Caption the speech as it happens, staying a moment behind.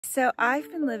So I've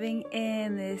been living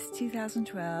in this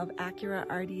 2012 Acura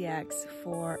RDX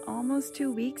for almost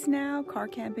 2 weeks now, car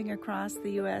camping across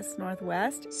the US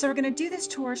Northwest. So we're going to do this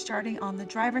tour starting on the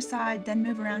driver's side, then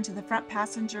move around to the front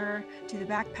passenger, to the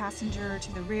back passenger,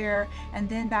 to the rear, and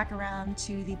then back around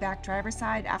to the back driver's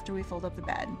side after we fold up the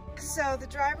bed. So the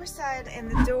driver's side and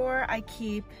the door, I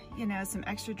keep, some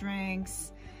extra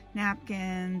drinks,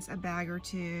 napkins, a bag or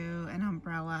two, an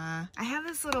umbrella. I have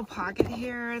this little pocket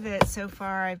here that so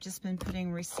far I've just been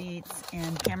putting receipts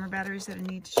and camera batteries that I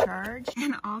need to charge,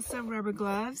 and also rubber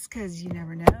gloves because you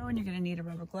never know when you're going to need a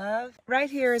rubber glove. Right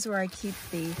here is where I keep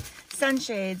the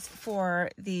sunshades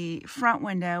for the front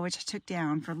window, which I took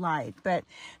down for light, but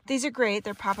these are great.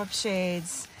 They're pop-up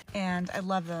shades and I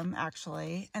love them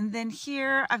actually. And then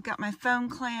here I've got my phone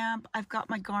clamp, I've got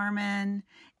my Garmin,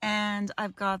 and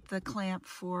I've got the clamp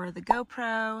for the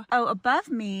GoPro. Oh, above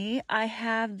me, I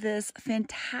have this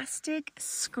fantastic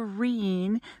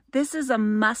screen. This is a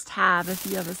must-have if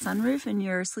you have a sunroof and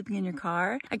you're sleeping in your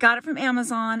car. I got it from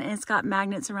Amazon and it's got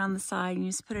magnets around the side. You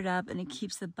just put it up and it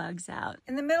keeps the bugs out.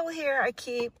 In the middle here, I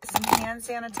keep some hand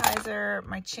sanitizer.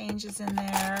 My change is in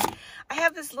there. I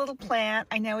have this little plant.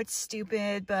 I know it's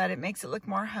stupid, but it makes it look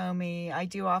more homey. I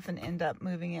do often end up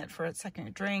moving it for a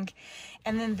second drink.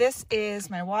 And then this is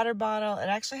my water bottle. It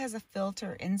actually has a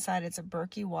filter inside. It's a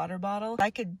Berkey water bottle. I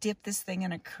could dip this thing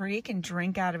in a creek and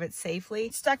drink out of it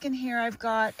safely. Stuck in here, I've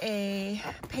got a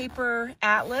paper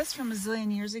atlas from a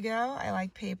zillion years ago. I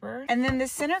like paper. And then the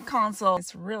center console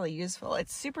is really useful.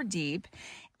 It's super deep.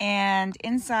 And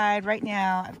inside right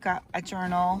now, I've got a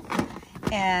journal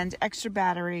and extra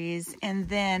batteries. And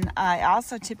then I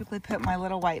also typically put my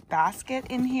little white basket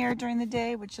in here during the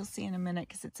day, which you'll see in a minute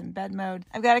because it's in bed mode.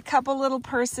 I've got a couple little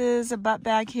purses, a butt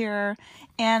bag here,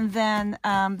 and then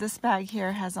this bag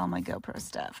here has all my GoPro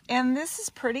stuff. And this is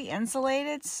pretty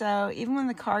insulated, so even when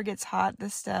the car gets hot,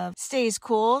 this stuff stays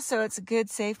cool. So it's a good,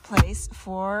 safe place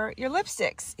for your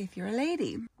lipsticks if you're a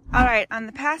lady. All right, on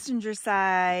the passenger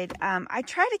side, I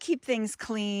try to keep things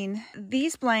clean.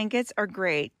 These blankets are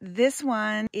great. This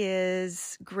one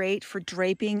is great for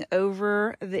draping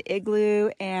over the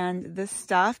igloo and the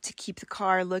stuff to keep the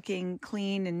car looking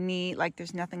clean and neat, like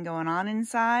there's nothing going on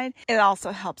inside. It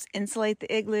also helps insulate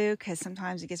the igloo because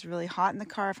sometimes it gets really hot in the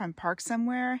car if I'm parked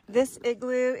somewhere. This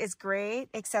igloo is great,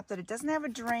 except that it doesn't have a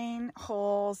drain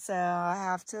hole, so I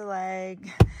have to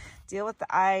deal with the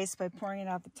ice by pouring it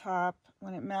out the top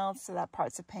when it melts, so that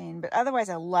part's a pain, but otherwise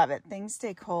I love it. Things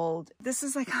stay cold. This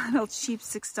is like a little cheap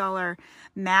 $6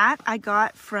 mat I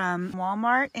got from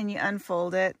Walmart, and you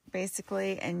unfold it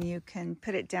basically and you can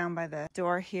put it down by the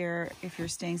door here if you're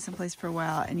staying someplace for a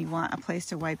while and you want a place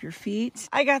to wipe your feet.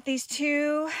 I got these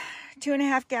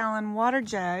 2.5 gallon water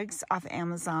jugs off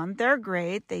Amazon. They're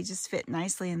great. They just fit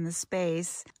nicely in the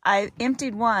space. I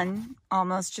emptied one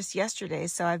almost just yesterday,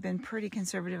 so I've been pretty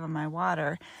conservative on my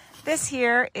water. This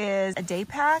here is a day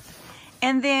pack.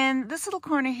 And then this little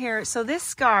corner here, so this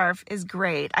scarf is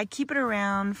great. I keep it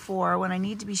around for when I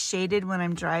need to be shaded when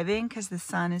I'm driving because the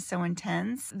sun is so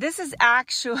intense. This is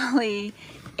actually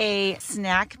a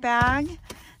snack bag,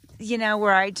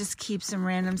 where I just keep some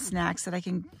random snacks that I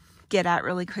can get at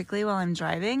really quickly while I'm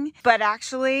driving. But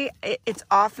actually, it's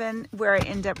often where I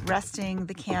end up resting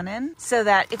the Canon so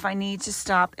that if I need to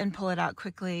stop and pull it out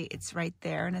quickly, it's right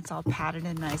there and it's all padded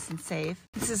and nice and safe.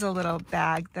 This is a little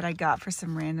bag that I got for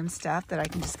some random stuff that I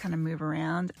can just kind of move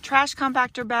around. Trash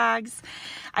compactor bags.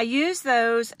 I use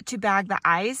those to bag the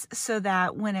ice so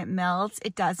that when it melts,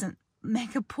 it doesn't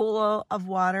make a pool of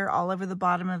water all over the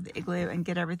bottom of the igloo and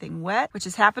get everything wet, which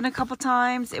has happened a couple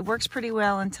times. It works pretty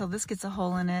well until this gets a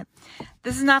hole in it.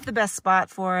 This is not the best spot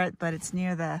for it, but it's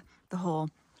near the whole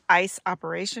ice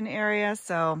operation area,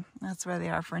 so that's where they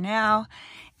are for now.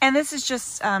 And this is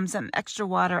just some extra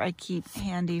water I keep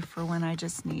handy for when I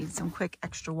just need some quick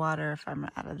extra water if I'm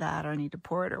out of that or I need to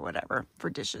pour it or whatever for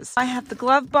dishes. I have the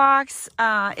glove box.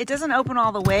 It doesn't open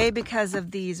all the way because of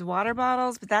these water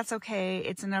bottles, but that's okay.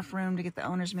 It's enough room to get the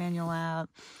owner's manual out.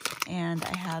 And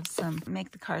I have some make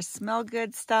the car smell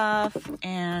good stuff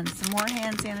and some more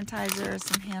hand sanitizer,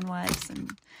 some hand wipes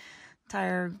and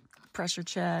tire pressure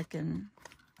check and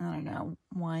I don't know,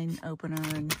 wine opener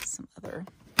and some other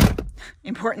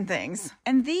important things.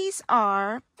 And these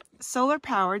are solar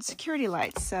powered security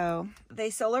lights. So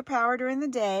they solar power during the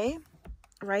day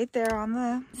right there on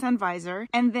the sun visor.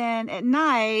 And then at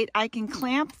night I can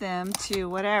clamp them to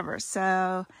whatever.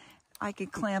 So I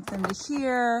could clamp them to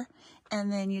here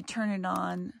and then you turn it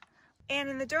on. And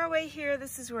in the doorway here,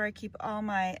 this is where I keep all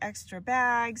my extra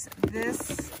bags.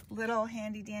 This little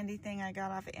handy dandy thing I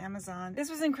got off of Amazon. This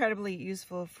was incredibly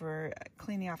useful for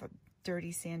cleaning off a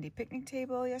dirty sandy picnic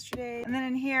table yesterday. And then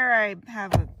in here I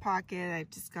have a pocket. I've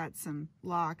just got some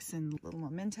locks and little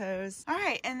mementos. All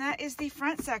right, and that is the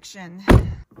front section.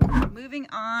 Moving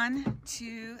on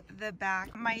to the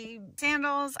back. My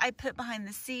sandals I put behind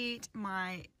the seat.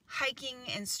 My hiking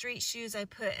and street shoes I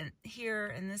put in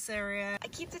here in this area. I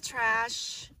keep the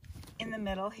trash in the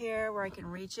middle here where I can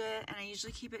reach it, and I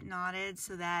usually keep it knotted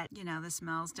so that, you know, the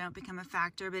smells don't become a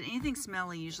factor, but anything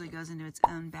smelly usually goes into its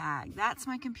own bag. That's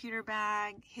my computer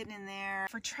bag hidden in there.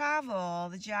 For travel,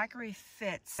 the Jackery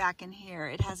fits back in here.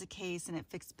 It has a case and it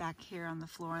fits back here on the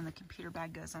floor, and the computer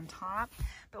bag goes on top.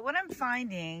 But what I'm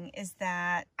finding is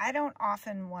that I don't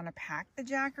often want to pack the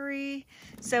Jackery,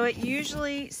 so it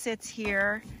usually sits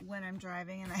here when I'm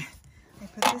driving, and I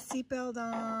put the seatbelt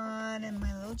on and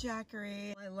my little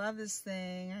Jackery. I love this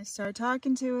thing. I start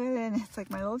talking to it and it's like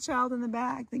my little child in the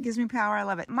back that gives me power. I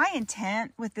love it. My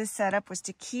intent with this setup was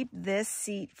to keep this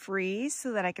seat free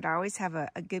so that I could always have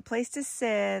a good place to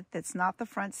sit that's not the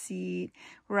front seat,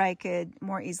 where I could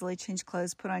more easily change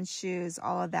clothes, put on shoes,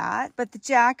 all of that. But the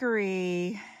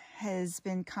Jackery has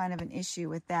been kind of an issue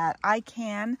with that. I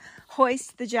can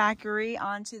hoist the Jackery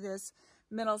onto this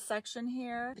middle section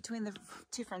here between the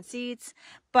two front seats,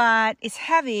 but it's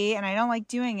heavy and I don't like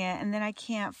doing it, and then I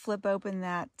can't flip open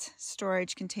that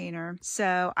storage container.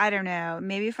 So I don't know,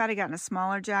 maybe if I'd have gotten a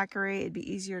smaller Jackery, it'd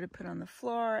be easier to put on the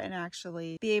floor and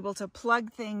actually be able to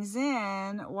plug things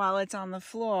in while it's on the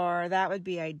floor. That would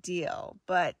be ideal,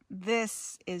 but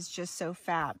this is just so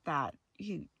fat that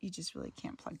you just really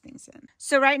can't plug things in.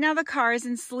 So right now the car is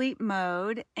in sleep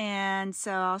mode, and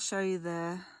so I'll show you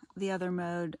the other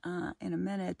mode in a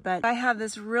minute. But I have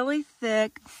this really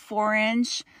thick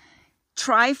 4-inch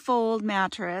tri-fold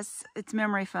mattress. It's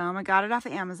memory foam. I got it off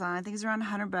of Amazon. I think it's around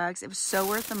 $100. It was so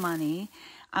worth the money.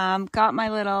 Got my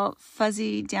little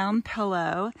fuzzy down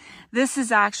pillow. This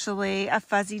is actually a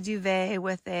fuzzy duvet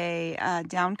with a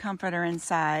down comforter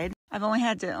inside. I've only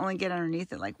had to get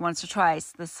underneath it like once or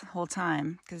twice this whole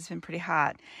time because it's been pretty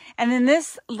hot. And then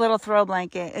this little throw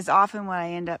blanket is often what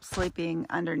I end up sleeping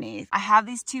underneath. I have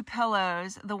these two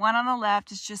pillows. The one on the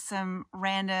left is just some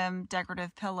random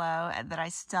decorative pillow that I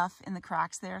stuff in the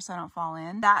cracks there so I don't fall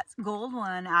in. That gold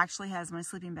one actually has my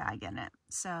sleeping bag in it.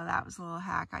 So that was a little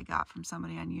hack I got from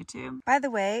somebody on YouTube. By the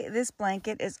way, this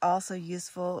blanket is also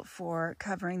useful for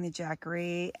covering the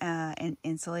Jackery and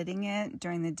insulating it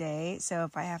during the day. So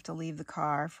if I have to leave the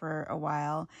car for a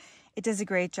while, it does a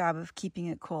great job of keeping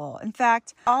it cool. In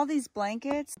fact, all these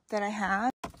blankets that I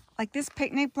have, like this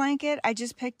picnic blanket I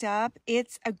just picked up,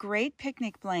 it's a great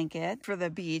picnic blanket for the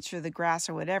beach or the grass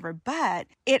or whatever, but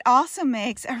it also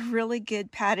makes a really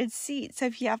good padded seat. So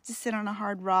if you have to sit on a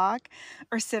hard rock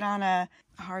or sit on a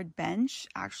hard bench,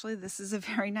 actually this is a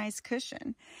very nice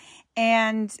cushion.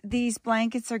 And these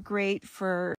blankets are great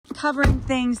for covering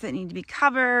things that need to be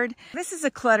covered. This is a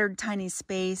cluttered tiny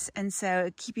space, and so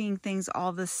keeping things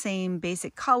all the same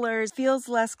basic colors feels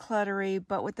less cluttery,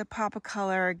 but with the pop of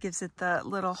color it gives it the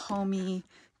little homey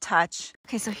touch.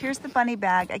 Okay, so here's the bunny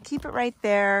bag. I keep it right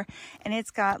there, and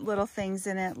it's got little things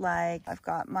in it, like I've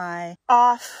got my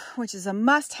off, which is a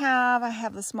must-have. I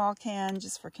have the small can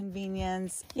just for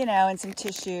convenience, you know, and some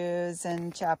tissues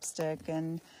and chapstick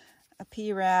and a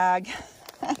pee rag.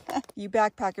 You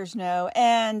backpackers know,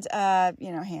 and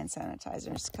you know, hand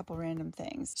sanitizers, a couple random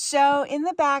things. So in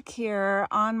the back here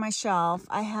on my shelf,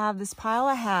 I have this pile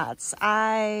of hats.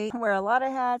 I wear a lot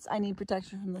of hats. I need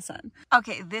protection from the sun.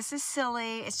 Okay, this is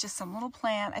silly. It's just some little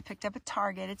plant I picked up at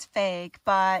Target. It's fake,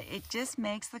 but it just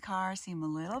makes the car seem a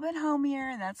little bit homier,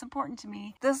 and that's important to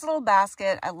me. This little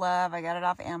basket I love. I got it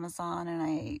off Amazon, and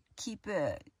I keep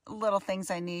little things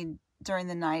I need during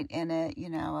the night in it, you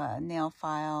know, a nail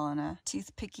file and a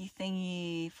toothpicky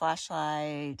thingy,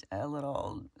 flashlight, a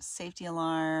little safety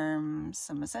alarm,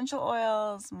 some essential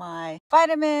oils, my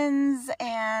vitamins,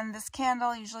 and this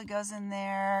candle usually goes in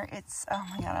there. It's, oh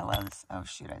my God, I love this. Oh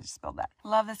shoot, I just spilled that.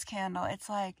 Love this candle. It's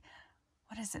like,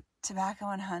 what is it? Tobacco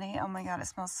and honey. Oh my God, it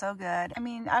smells so good. I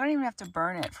mean, I don't even have to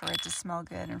burn it for it to smell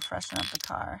good and freshen up the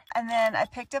car. And then I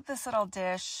picked up this little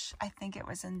dish. I think it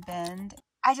was in Bend.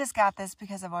 I just got this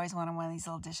because I've always wanted one of these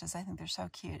little dishes. I think they're so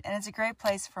cute. And it's a great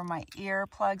place for my ear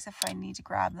plugs if I need to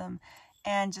grab them,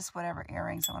 and just whatever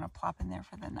earrings I want to plop in there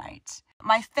for the night.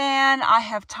 My fan, I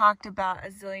have talked about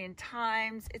a zillion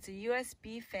times. It's a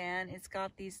USB fan. It's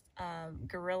got these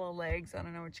gorilla legs. I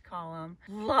don't know what you call them.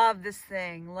 Love this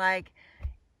thing. Like,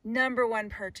 #1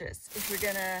 purchase if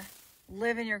you're gonna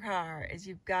live in your car is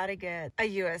you've got to get a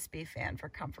USB fan for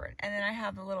comfort. And then I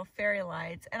have the little fairy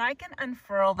lights, and I can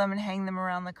unfurl them and hang them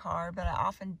around the car, but I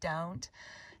often don't.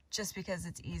 just because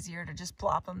it's easier to just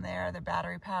plop them there. They're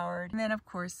battery powered. And then of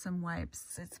course some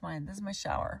wipes. It's mine. This is my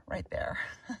shower right there.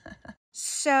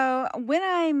 So when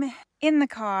I'm in the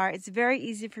car, it's very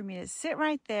easy for me to sit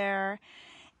right there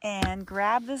and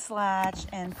grab this latch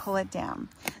and pull it down.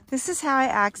 This is how I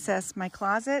access my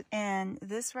closet, and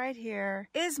this right here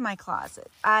is my closet.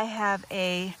 I have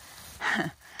a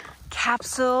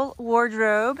capsule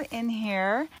wardrobe in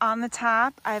here. On the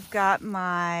top, I've got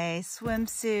my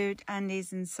swimsuit,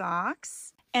 undies, and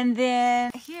socks. And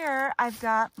then here I've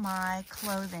got my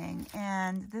clothing,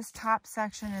 and this top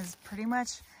section is pretty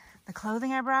much the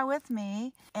clothing I brought with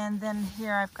me. And then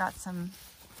here I've got some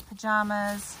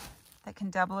pajamas that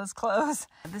can double as clothes.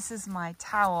 This is my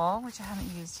towel, which I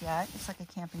haven't used yet. It's like a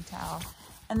camping towel.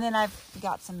 And then I've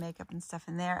got some makeup and stuff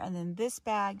in there. And then this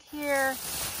bag here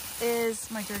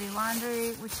is my dirty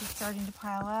laundry, which is starting to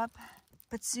pile up.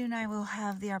 But soon I will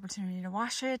have the opportunity to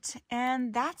wash it,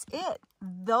 and that's it.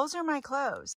 Those are my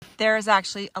clothes. There is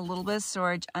actually a little bit of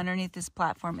storage underneath this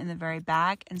platform in the very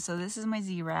back, and so this is my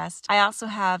Z-Rest. I also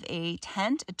have a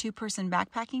tent, a 2-person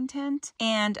backpacking tent,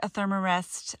 and a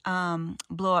Thermarest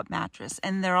blow-up mattress,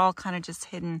 and they're all kind of just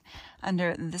hidden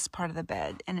under this part of the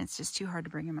bed, and it's just too hard to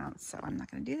bring them out, so I'm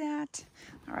not gonna do that.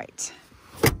 All right,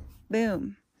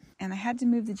 boom. And I had to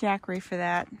move the Jackery for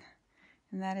that.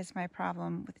 And that is my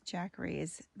problem with the Jackery,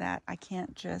 is that I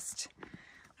can't just,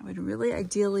 I would really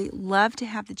ideally love to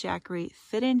have the Jackery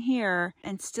fit in here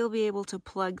and still be able to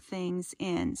plug things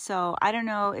in. So I don't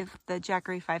know if the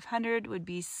Jackery 500 would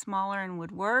be smaller and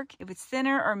would work, if it's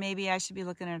thinner, or maybe I should be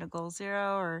looking at a Goal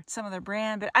Zero or some other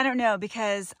brand, but I don't know,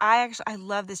 because I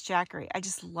love this Jackery. I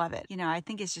just love it. You know, I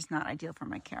think it's just not ideal for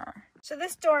my car. So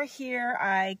this door here,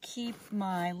 I keep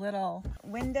my little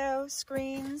window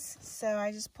screens. So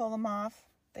I just pull them off.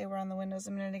 They were on the windows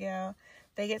a minute ago.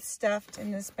 They get stuffed in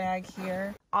this bag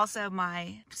here. Also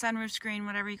my sunroof screen,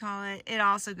 whatever you call it, it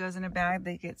also goes in a bag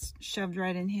that gets shoved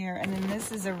right in here. And then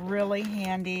this is a really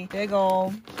handy big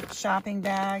old shopping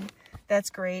bag.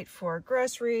 That's great for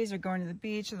groceries or going to the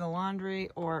beach or the laundry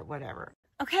or whatever.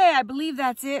 Okay, I believe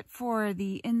that's it for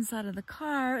the inside of the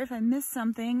car. If I missed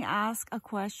something, ask a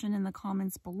question in the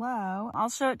comments below. I'll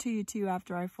show it to you too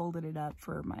after I folded it up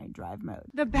for my drive mode.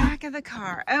 The back of the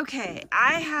car. Okay,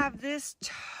 I have this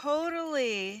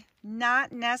totally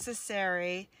not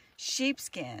necessary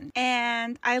sheepskin,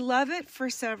 and I love it for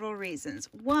several reasons.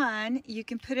 One, you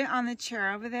can put it on the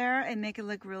chair over there and make it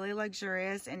look really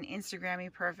luxurious and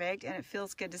Instagrammy perfect, and it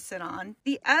feels good to sit on.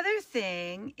 The other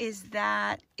thing is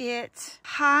that it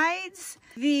hides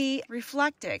the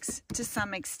reflectix to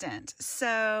some extent.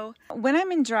 So when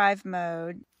I'm in drive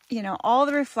mode, you know, all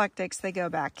the reflectix, they go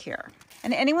back here.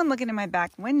 And anyone looking in my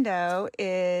back window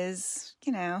is,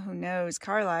 you know, who knows,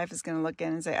 carlife is going to look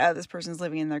in and say, oh, this person's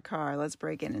living in their car. Let's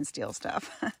break in and steal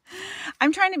stuff.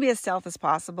 I'm trying to be as stealth as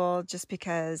possible just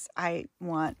because I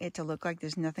want it to look like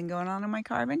there's nothing going on in my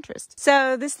car of interest.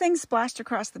 So this thing splashed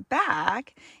across the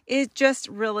back is just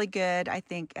really good, I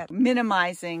think, at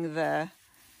minimizing the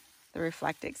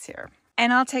reflectix here.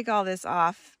 And I'll take all this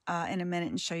off in a minute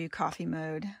and show you coffee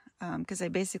mode. Because I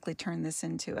basically turned this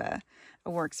into a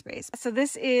workspace. So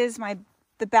this is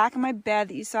the back of my bed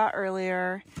that you saw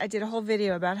earlier. I did a whole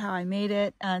video about how I made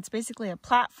it. It's basically a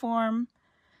platform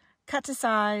cut to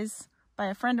size by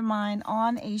a friend of mine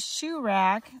on a shoe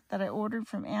rack that I ordered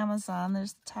from Amazon.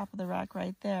 There's the top of the rack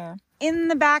right there. In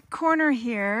the back corner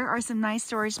here are some nice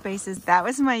storage spaces. That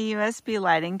was my USB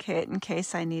lighting kit in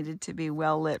case I needed to be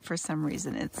well lit for some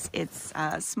reason. It's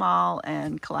small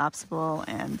and collapsible,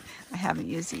 and I haven't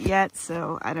used it yet,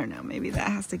 so I don't know, maybe that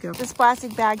has to go. There's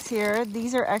plastic bags here.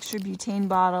 These are extra butane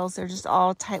bottles. They're just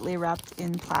all tightly wrapped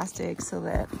in plastic so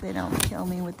that they don't kill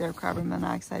me with their carbon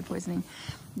monoxide poisoning.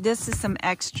 This is some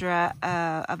extra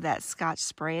of that Scotch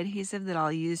spray adhesive that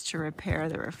I'll use to repair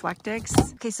the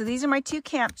reflectix. Okay, so these are my 2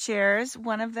 camp chairs.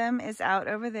 One of them is out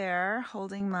over there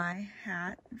holding my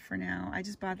hat for now. I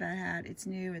just bought that hat. It's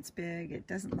new, it's big. It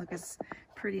doesn't look as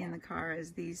pretty in the car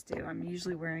as these do. I'm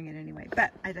usually wearing it anyway,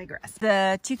 but I digress.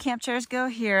 The 2 camp chairs go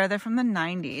here. They're from the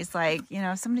 90s. Like, you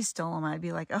know, if somebody stole them, I'd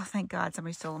be like, oh, thank God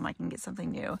somebody stole them. I can get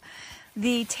something new.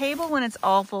 The table, when it's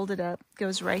all folded up,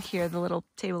 goes right here, the little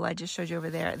table I just showed you over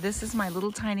there. This is my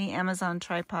little tiny Amazon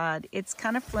tripod. It's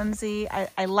kind of flimsy.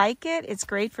 I like it. It's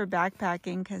great for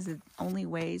backpacking because it only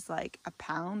weighs like a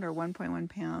pound or 1.1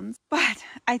 pounds. But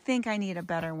I think I need a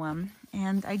better one.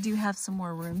 And I do have some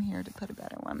more room here to put a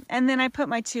better one. And then I put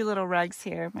my 2 little rugs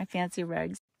here, my fancy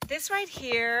rugs. This right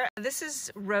here, this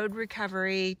is road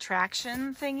recovery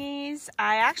traction thingies.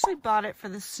 I actually bought it for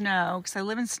the snow because I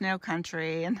live in snow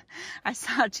country, and I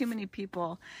saw too many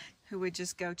people who would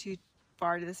just go too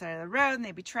far to the side of the road and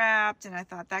they'd be trapped, and I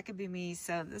thought that could be me.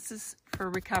 So this is for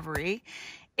recovery.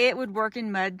 It would work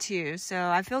in mud too, so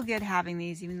I feel good having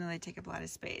these even though they take up a lot of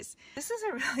space. This is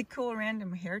a really cool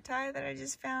random hair tie that I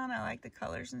just found. I like the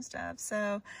colors and stuff,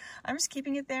 so I'm just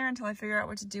keeping it there until I figure out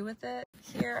what to do with it.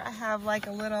 Here I have like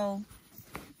a little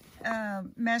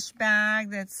mesh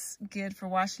bag that's good for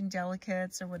washing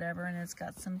delicates or whatever, and it's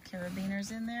got some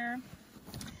carabiners in there.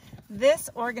 This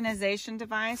organization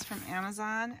device from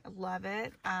Amazon, I love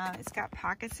it. It's got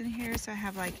pockets in here, so I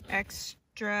have like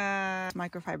extra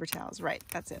microfiber towels. Right,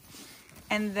 that's it.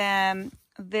 And then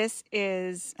this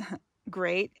is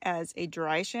great as a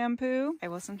dry shampoo. I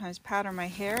will sometimes powder my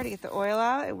hair to get the oil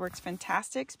out. It works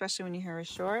fantastic, especially when your hair is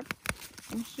short.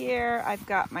 And here I've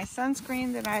got my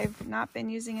sunscreen that I've not been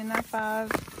using enough of,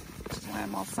 which is why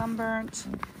I'm all sunburnt.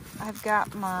 I've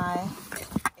got my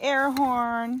air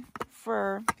horn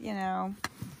for, you know,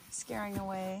 scaring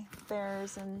away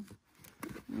bears and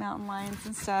mountain lions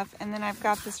and stuff. And then I've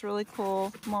got this really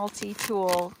cool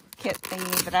multi-tool kit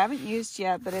thingy that I haven't used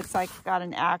yet, but it's like got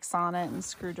an axe on it and a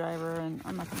screwdriver, and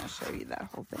I'm not going to show you that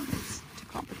whole thing. It's too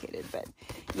complicated, but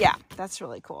yeah, that's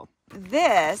really cool.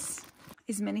 This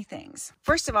is many things.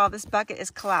 First of all, this bucket is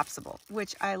collapsible,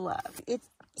 which I love. It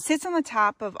sits on the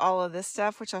top of all of this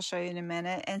stuff, which I'll show you in a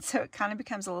minute, and so it kind of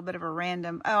becomes a little bit of a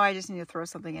random, oh, I just need to throw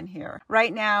something in here.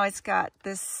 Right now it's got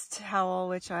this towel,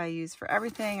 which I use for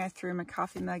everything. I threw my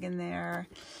coffee mug in there.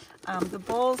 The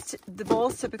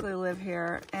bowls typically live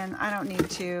here, and I don't need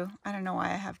two. I don't know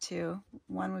why I have two.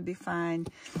 One would be fine.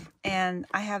 And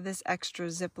I have this extra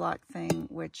Ziploc thing,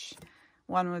 which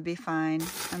one would be fine.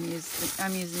 I'm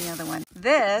using the other one.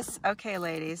 This, okay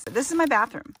ladies, this is my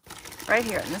bathroom right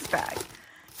here in this bag.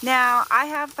 Now, I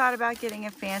have thought about getting a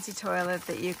fancy toilet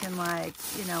that you can, like,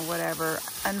 you know, whatever,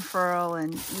 unfurl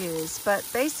and use. But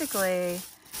basically,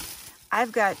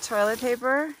 I've got toilet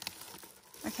paper,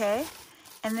 okay?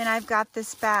 And then I've got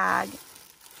this bag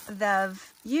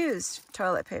of used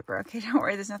toilet paper. Okay, don't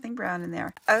worry, there's nothing brown in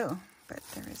there. Oh, but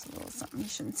there is a little something you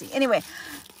shouldn't see. Anyway,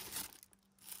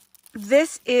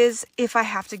 this is if I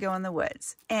have to go in the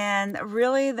woods. And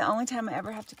really, the only time I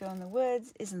ever have to go in the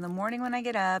woods is in the morning when I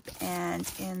get up and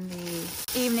in the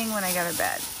evening when I go to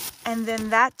bed. And then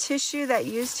that tissue, that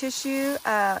used tissue,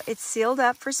 it's sealed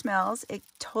up for smells.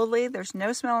 There's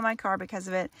no smell in my car because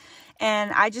of it.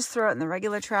 And I just throw it in the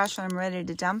regular trash when I'm ready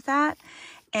to dump that.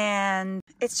 And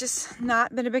it's just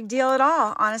not been a big deal at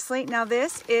all, honestly. Now,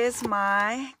 this is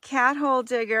my cat hole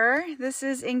digger. This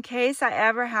is in case I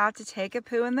ever have to take a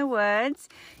poo in the woods.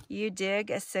 You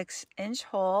dig a 6-inch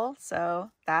hole,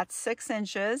 so that's 6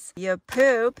 inches. You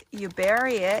poop, you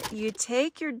bury it, you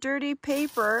take your dirty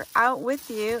paper out with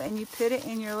you, and you put it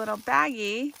in your little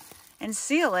baggie and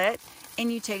seal it,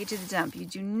 and you take it to the dump. You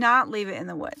do not leave it in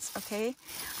the woods, okay?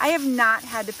 I have not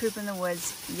had to poop in the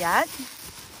woods yet.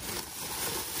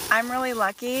 I'm really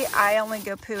lucky. I only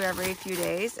go poo every few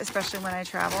days, especially when I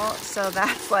travel. So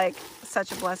that's like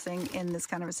such a blessing in this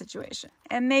kind of a situation.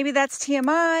 And maybe that's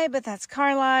TMI, but that's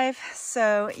car life.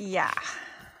 So yeah.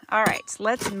 All right,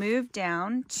 let's move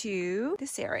down to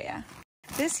this area.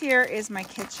 This here is my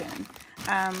kitchen.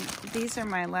 These are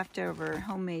my leftover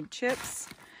homemade chips.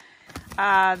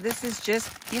 This is just,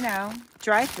 you know,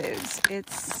 dry foods.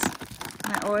 It's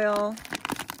my oil,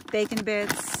 bacon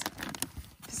bits,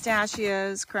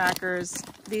 pistachios, crackers,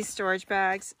 these storage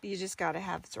bags. You just got to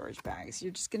have storage bags.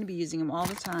 You're just going to be using them all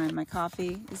the time. My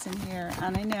coffee is in here,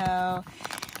 and I know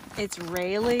it's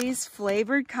Rayleigh's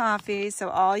flavored coffee. So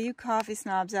all you coffee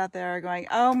snobs out there are going,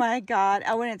 oh my God.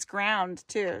 Oh, and it's ground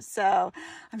too. So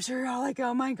I'm sure you're all like,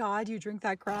 oh my God, you drink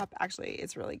that crap. Actually,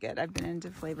 it's really good. I've been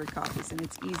into flavored coffees and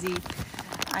it's easy.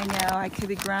 I know I could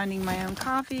be grounding my own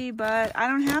coffee, but I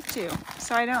don't have to.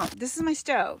 So I don't. This is my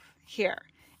stove here.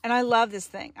 And I love this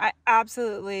thing. I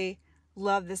absolutely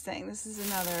love this thing. This is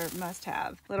another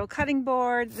must-have. Little cutting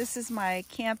board. This is my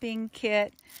camping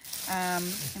kit.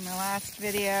 In my last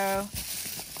video,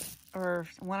 or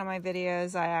one of my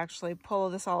videos, I actually pull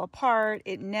this all apart.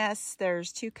 It nests.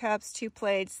 There's 2 cups, 2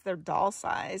 plates. They're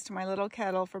doll-sized. My little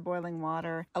kettle for boiling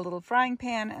water, a little frying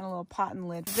pan, and a little pot and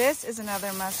lid. This is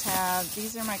another must-have.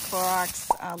 These are my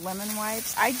Clorox lemon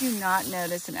wipes. I do not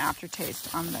notice an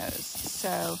aftertaste on those.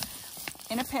 So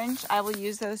in a pinch, I will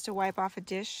use those to wipe off a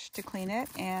dish to clean it,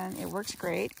 and it works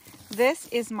great. This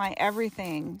is my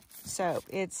everything soap.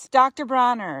 It's Dr.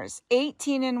 Bronner's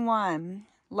 18-in-1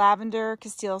 lavender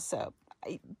Castile soap.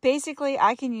 Basically,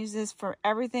 I can use this for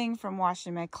everything from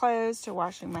washing my clothes to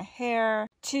washing my hair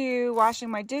to washing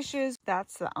my dishes.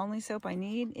 That's the only soap I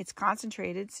need. It's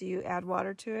concentrated, so you add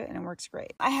water to it and it works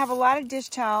great. I have a lot of dish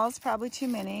towels, probably too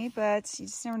many, but you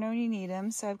just never know when you need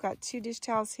them. So I've got 2 dish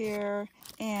towels here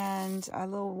and a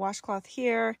little washcloth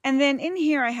here. And then in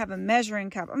here, I have a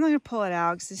measuring cup. I'm not gonna pull it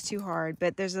out because it's too hard,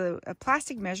 but there's a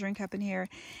plastic measuring cup in here.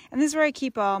 And this is where I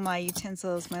keep all my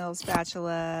utensils, my little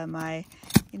spatula, my,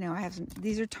 you know, I have some,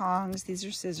 these are tongs, these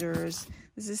are scissors,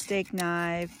 this is a steak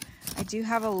knife. I do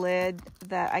have a lid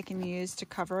that I can use to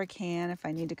cover a can if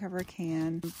I need to cover a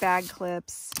can. Bag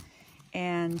clips,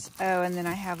 and oh, and then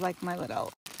I have like my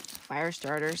little fire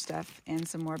starter stuff and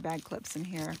some more bag clips in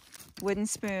here. Wooden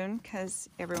spoon, because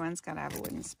everyone's got to have a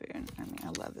wooden spoon. I mean, I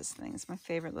love this thing. It's my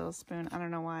favorite little spoon. I don't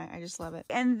know why. I just love it.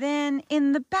 And then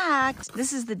in the back,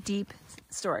 this is the deep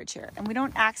storage here. And we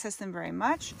don't access them very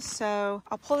much. So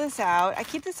I'll pull this out. I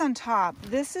keep this on top.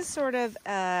 This is sort of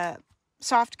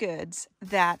soft goods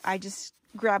that I just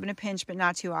grab in a pinch, but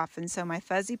not too often. So my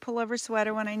fuzzy pullover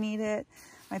sweater when I need it.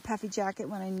 My puffy jacket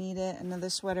when I need it.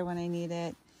 Another sweater when I need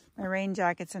it. My rain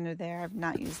jacket's under there. I've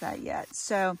not used that yet.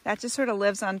 So that just sort of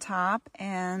lives on top.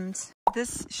 And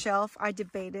this shelf, I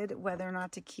debated whether or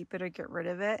not to keep it or get rid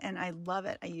of it. And I love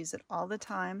it. I use it all the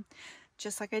time,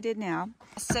 just like I did now.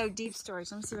 So deep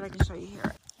storage. Let me see what I can show you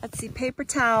here. Let's see. Paper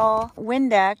towel,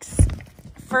 Windex,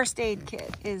 first aid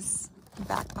kit is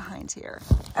back behind here.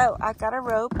 Oh, I've got a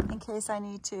rope in case I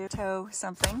need to tow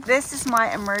something. This is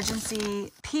my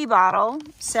emergency pee bottle.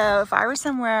 So if I were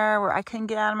somewhere where I couldn't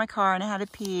get out of my car and I had to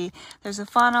pee, there's a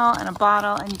funnel and a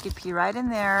bottle and you could pee right in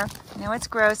there. I know it's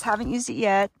gross, haven't used it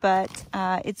yet, but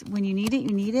it's when you need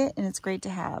it and it's great to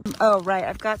have. Oh, right,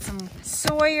 I've got some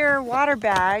Sawyer water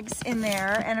bags in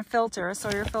there and a filter, a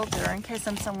Sawyer filter, in case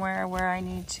I'm somewhere where I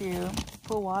need to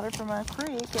pull water from a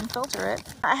creek and filter it.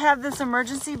 I have this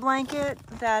emergency blanket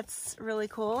that's really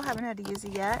cool. Haven't had to use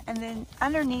it yet. And then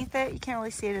underneath it, you can't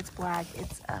really see it, it's black.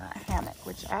 It's a hammock,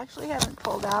 which I actually haven't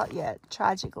pulled out yet,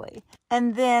 tragically.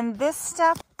 And then this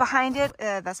stuff behind it,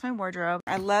 that's my wardrobe.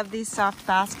 I love these soft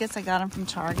baskets. I got them from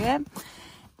Target.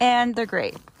 And they're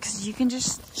great because you can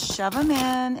just shove them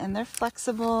in and they're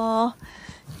flexible.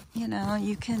 You know,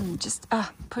 you can just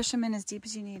push them in as deep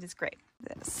as you need. It's great.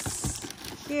 This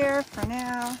here for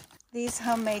now. These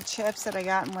homemade chips that I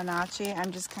got in Wenatchee,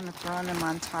 I'm just kind of throwing them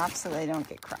on top so they don't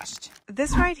get crushed.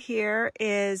 This right here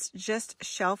is just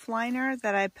shelf liner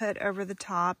that I put over the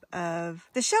top of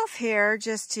the shelf here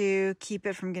just to keep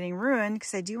it from getting ruined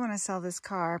because I do want to sell this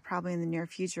car probably in the near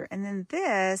future. And then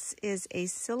this is a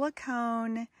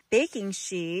silicone baking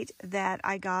sheet that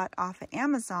I got off of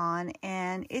Amazon,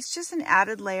 and it's just an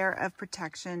added layer of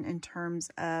protection in terms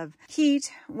of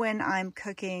heat when I'm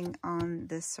cooking on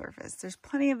this surface. There's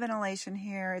plenty of ventilation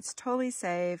here. It's totally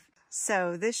safe.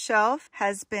 So this shelf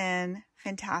has been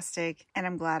fantastic and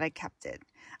I'm glad I kept it.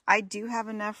 I do have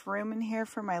enough room in here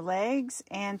for my legs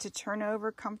and to turn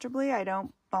over comfortably. I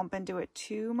don't bump into it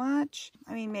too much.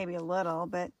 I mean, maybe a little,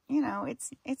 but you know,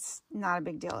 it's not a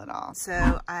big deal at all.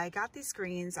 So I got these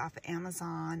screens off of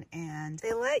Amazon and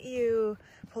they let you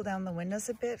pull down the windows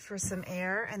a bit for some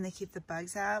air and they keep the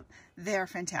bugs out. They're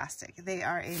fantastic. They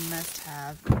are a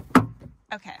must-have.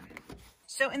 Okay.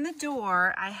 So in the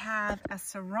door, I have a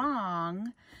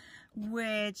sarong,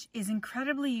 which is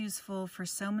incredibly useful for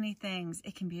so many things.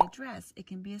 It can be a dress, it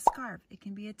can be a scarf, it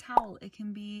can be a towel, it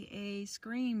can be a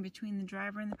screen between the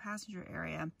driver and the passenger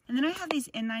area. And then I have these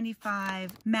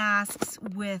N95 masks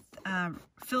with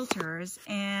filters,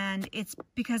 and it's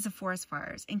because of forest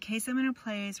fires. In case I'm in a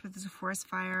place where there's a forest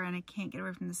fire and I can't get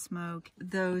away from the smoke,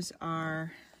 those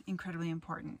are incredibly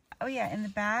important. Oh yeah, in the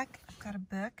back, I've got a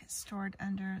book stored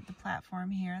under the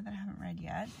platform here that I haven't read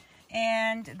yet.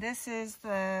 And this is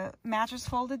the mattress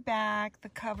folded back. The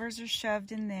covers are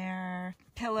shoved in there.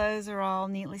 Pillows are all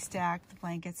neatly stacked, the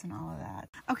blankets and all of that.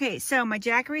 Okay, so my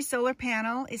Jackery solar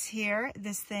panel is here.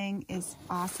 This thing is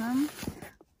awesome.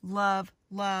 Love,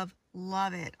 love,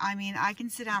 love it. I mean, I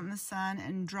can sit out in the sun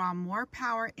and draw more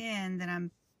power in than I'm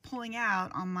pulling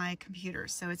out on my computer,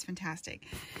 so it's fantastic.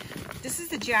 This is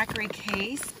the Jackery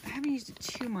case. I haven't used it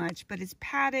too much, but it's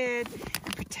padded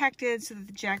and protected so that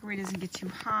the Jackery doesn't get too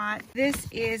hot. This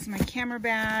is my camera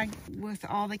bag with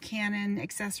all the Canon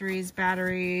accessories,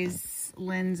 batteries,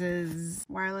 lenses.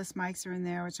 Wireless mics are in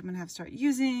there, which I'm gonna have to start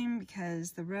using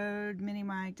because the Rode mini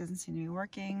mic doesn't seem to be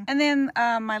working. And then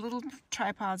my little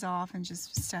tripod's off and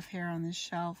just stuff here on this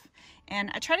shelf. And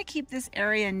I try to keep this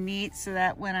area neat so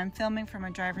that when I'm filming from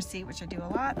a driver's seat, which I do a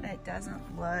lot, it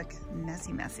doesn't look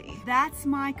messy. That's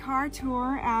my car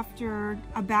tour after after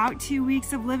about 2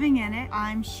 weeks of living in it.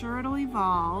 I'm sure it'll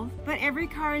evolve, but every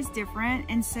car is different,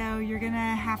 and so you're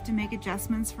gonna have to make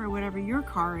adjustments for whatever your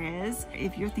car is.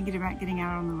 If you're thinking about getting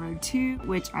out on the road too,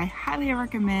 which I highly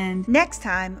recommend. Next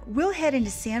time, we'll head into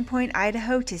Sandpoint,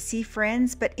 Idaho to see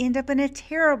friends, but end up in a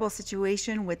terrible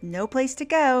situation with no place to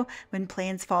go when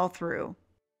plans fall through.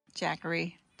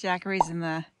 Jackery's in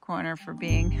the corner for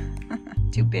being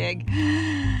too big.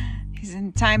 He's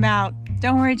in timeout.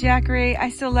 Don't worry, Jackery,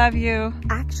 I still love you.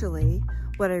 Actually,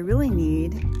 what I really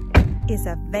need is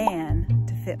a van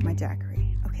to fit my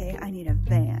Jackery. Okay, I need a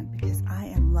van because I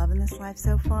am loving this life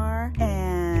so far,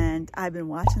 and I've been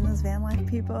watching those van life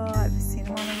people. I've seen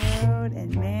them on the road,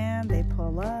 and man, they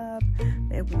pull up,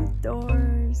 they open the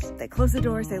doors, they close the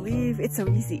doors, they leave. It's so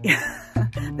easy.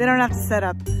 They don't have to set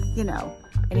up, you know,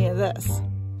 any of this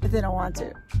if they don't want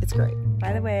to. It's great.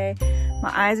 By the way,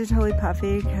 my eyes are totally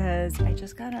puffy because I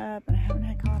just got up and I haven't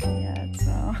had coffee yet,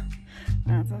 so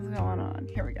that's what's going on.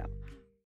 Here we go.